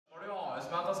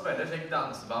som at han spiller slik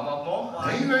danseband at nå?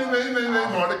 Nei, nå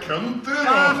er det country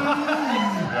da.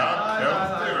 Ja,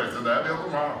 country, vet du, det vil de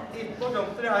ha. Ikke noe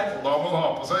country her. Og da må man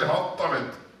ha på seg hatt da, vet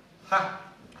du. Hæ?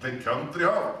 Det er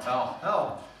country-hatt. Ja.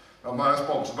 Den er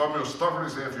sponset av Musta, for de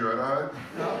ser fjøret her.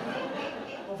 Ja.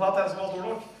 Og fatt den som var stor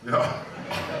nok. Ja.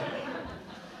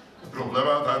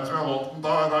 Problemet er at den som jeg har holdt den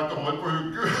da, den har ikke hår på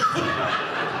hukket.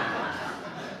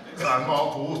 Så den må ha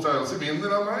 2 størrelser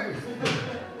mindre enn meg.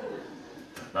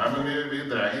 Nei, men vi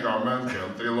drar i gang med en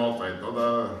country-låt, vet du, og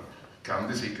det kan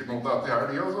de sikkert noe til dette her,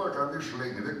 de også. Da kan de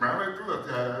slenge deg med, vet du. Dette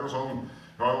her er jo sånn,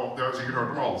 de har sikkert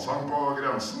hørt om allsang på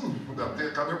grensen. Og dette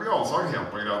kan jo bli allsang helt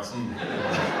på grensen.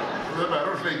 Så det er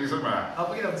bare å slenge seg med. Ja,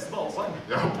 på grensen til allsang.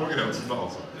 Ja, på grensen til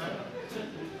allsang.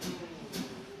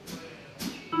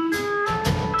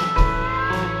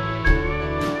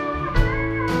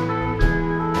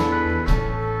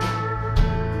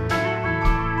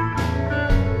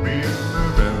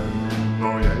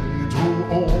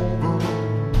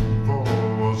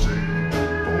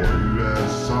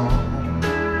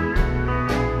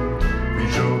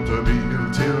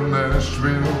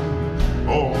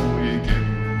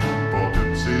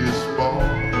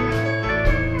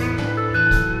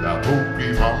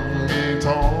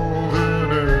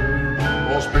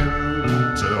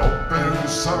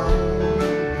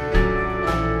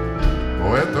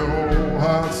 Og etter å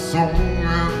ha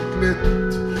sunget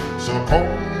litt, så kom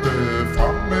det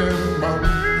fram en mann.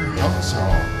 Han sa,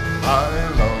 I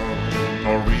love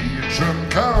Norwegian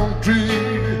country,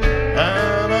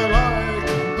 and I like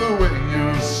the way you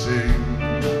sing.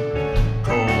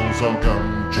 'Cause of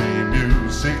country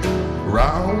music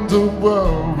around the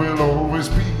world will always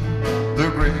be the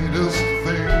greatest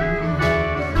thing.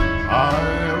 I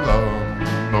love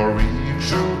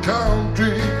Norwegian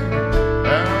country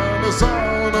and the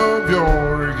sound of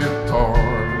your guitar.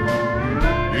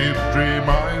 It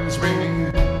reminds me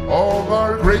of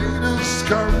our greatest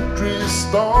country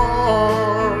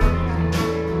star.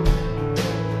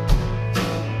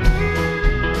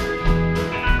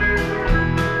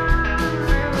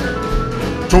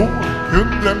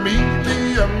 «200 mil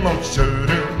igjen å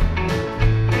kjøre,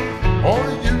 og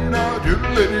hjula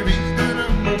ruller videre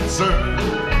mot sør.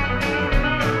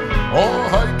 Og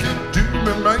haiker du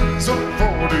med meg, så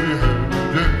får du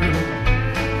høre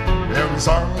en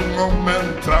sang om en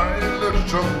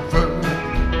trailersjåfør.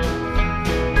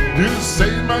 Du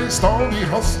ser meg stadig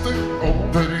haste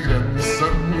over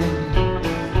grensen,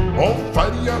 og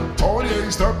ferja tar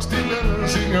jeg straks til en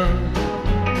synge.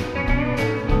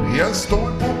 Jeg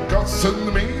står på gassen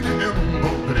mer enn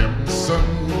på bremsen,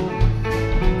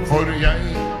 for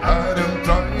jeg er en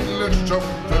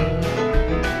trailersjåfør.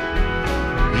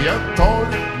 Jeg tar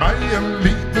meg en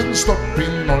liten stopp i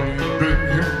Norge.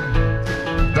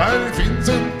 Der finnes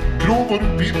en kro hvor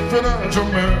piffen er som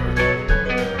mør.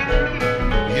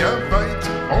 Jeg vet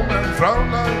om en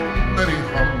frauleiner i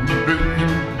Hamburg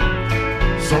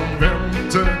som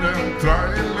venter en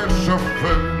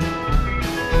trailersjåfør.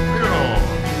 Ja,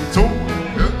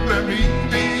 200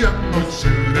 mil igjen å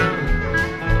kjøre,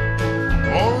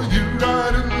 og hjula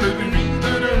ruller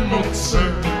videre mot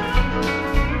sør.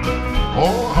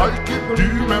 Og haiker du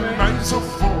med meg, så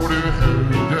får du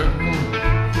høre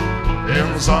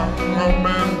en sang om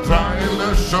en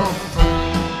trailersjåfør.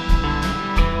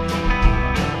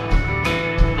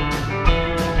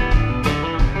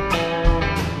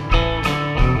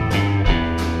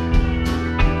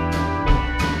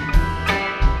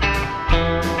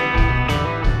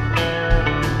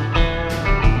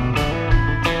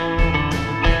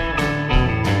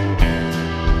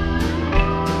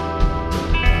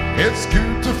 Et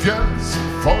skutefjells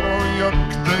for å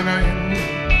jakte rein.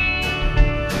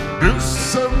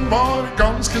 Bussen var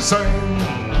ganske sein,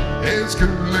 jeg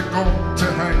skulle gå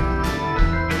til heim.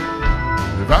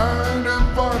 Været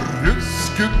var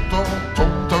rusket og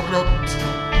tomt og grått.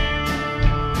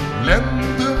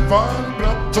 Lendet var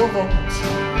bratt og vått,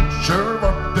 sjøl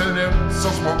var det rent så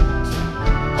smått.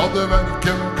 Hadde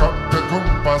hverken kart eller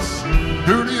kompass,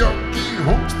 huljakk i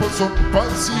hokt på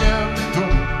såpass jævlig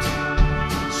tomt.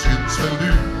 Syns vel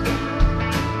du?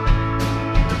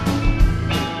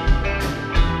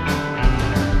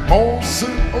 Måse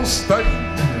og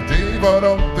stein, det var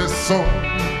alt det så.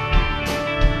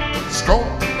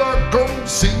 Skotta kom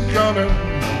sigende,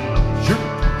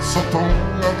 tjukk så tung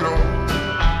og grå.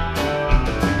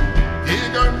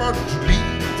 Jegeren vart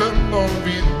liten og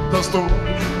vidda stor.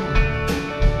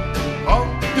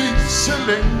 Hadde ikke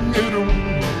lenge ro,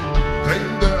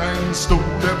 trengte en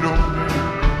store bror.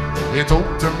 Jeg tok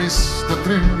til miste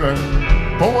truen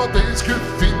på at jeg skulle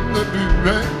finne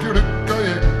bue. Klukka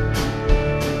gikk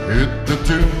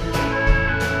hyttetur.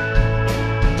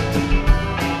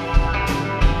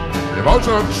 Jeg var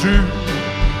snart 7.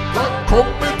 Da kom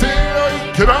jeg til ei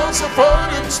krase for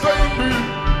en steinmur.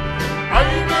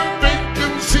 Eine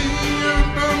veggen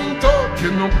siden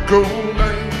taket nokko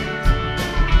lei.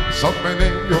 Satt meg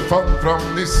ned og fant fram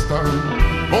nista.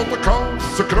 Våt og kald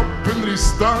så kroppen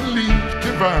rista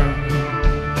likevel.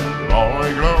 Var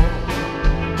jeg glad.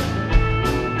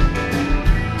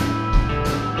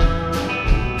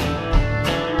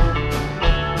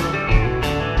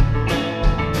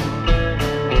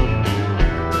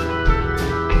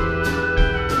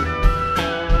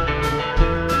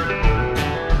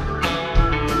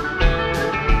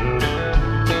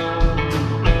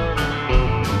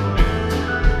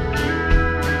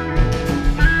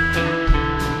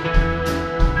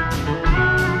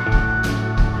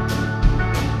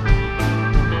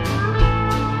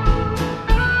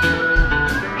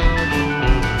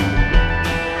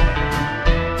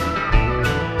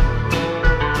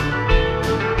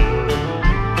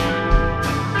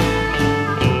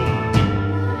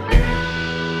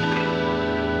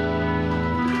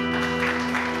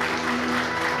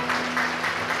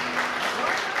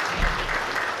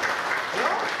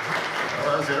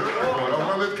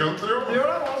 Det gjør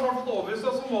det, man har svart fått overbevist,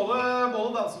 og så må det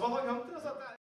både danse på country.